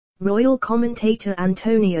Royal commentator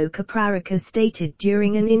Antonio Caprarica stated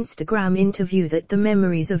during an Instagram interview that the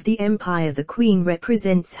memories of the empire the Queen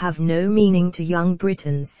represents have no meaning to young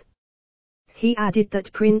Britons. He added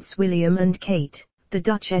that Prince William and Kate, the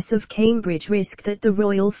Duchess of Cambridge, risk that the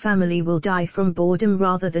royal family will die from boredom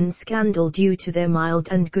rather than scandal due to their mild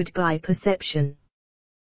and good guy perception.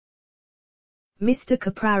 Mr.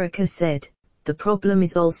 Caprarica said, "The problem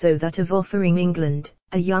is also that of offering England,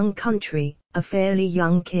 a young country, a fairly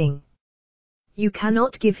young king. You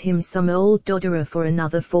cannot give him some old dodderer for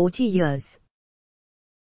another 40 years.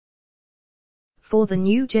 For the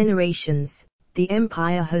new generations, the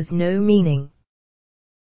empire has no meaning.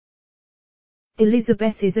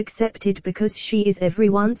 Elizabeth is accepted because she is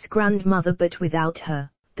everyone's grandmother, but without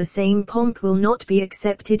her, the same pomp will not be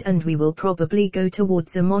accepted, and we will probably go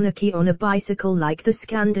towards a monarchy on a bicycle like the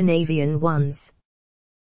Scandinavian ones."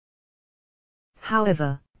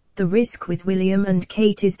 However, the risk with William and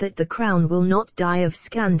Kate is that the crown will not die of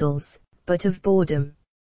scandals, but of boredom.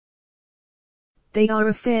 They are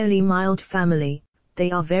a fairly mild family,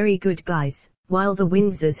 they are very good guys, while the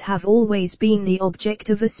Windsors have always been the object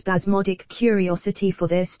of a spasmodic curiosity for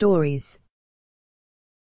their stories.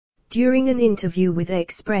 During an interview with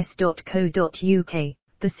Express.co.uk,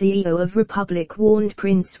 the CEO of Republic warned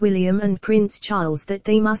Prince William and Prince Charles that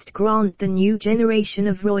they must grant the new generation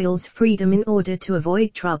of royals freedom in order to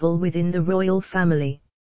avoid trouble within the royal family.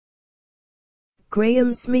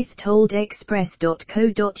 Graham Smith told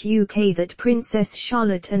Express.co.uk that Princess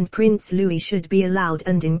Charlotte and Prince Louis should be allowed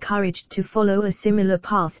and encouraged to follow a similar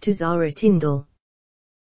path to Zara Tindall.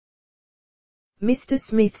 Mr.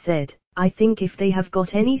 Smith said, "I think if they have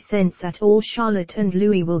got any sense at all, Charlotte and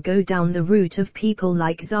Louis will go down the route of people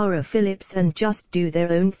like Zara Phillips and just do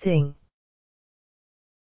their own thing.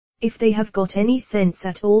 If they have got any sense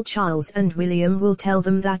at all, Charles and William will tell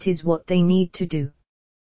them that is what they need to do."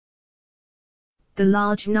 The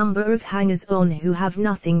large number of hangers-on who have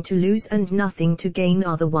nothing to lose and nothing to gain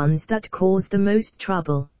are the ones that cause the most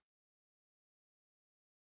trouble.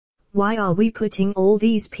 Why are we putting all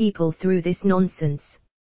these people through this nonsense?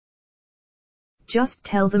 Just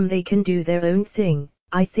tell them they can do their own thing.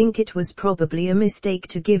 I think it was probably a mistake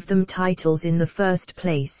to give them titles in the first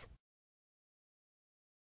place.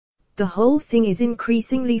 The whole thing is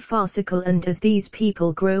increasingly farcical, and as these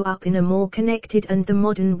people grow up in a more connected and the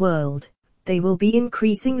modern world, they will be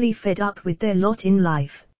increasingly fed up with their lot in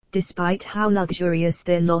life, despite how luxurious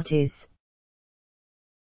their lot is.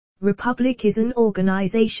 Republic is an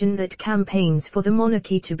organization that campaigns for the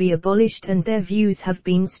monarchy to be abolished, and their views have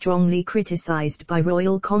been strongly criticized by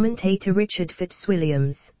royal commentator Richard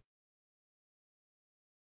Fitzwilliams.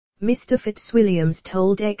 Mr. Fitzwilliams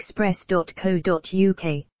told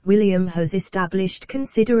Express.co.uk, "William has established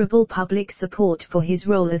considerable public support for his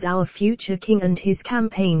role as our future king, and his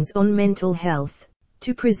campaigns on mental health,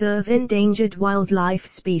 to preserve endangered wildlife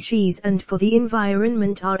species and for the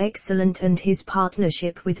environment are excellent, and his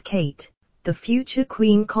partnership with Kate, the future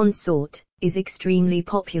Queen Consort, is extremely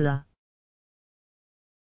popular.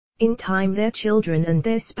 In time their children and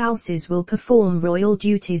their spouses will perform royal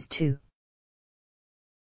duties too."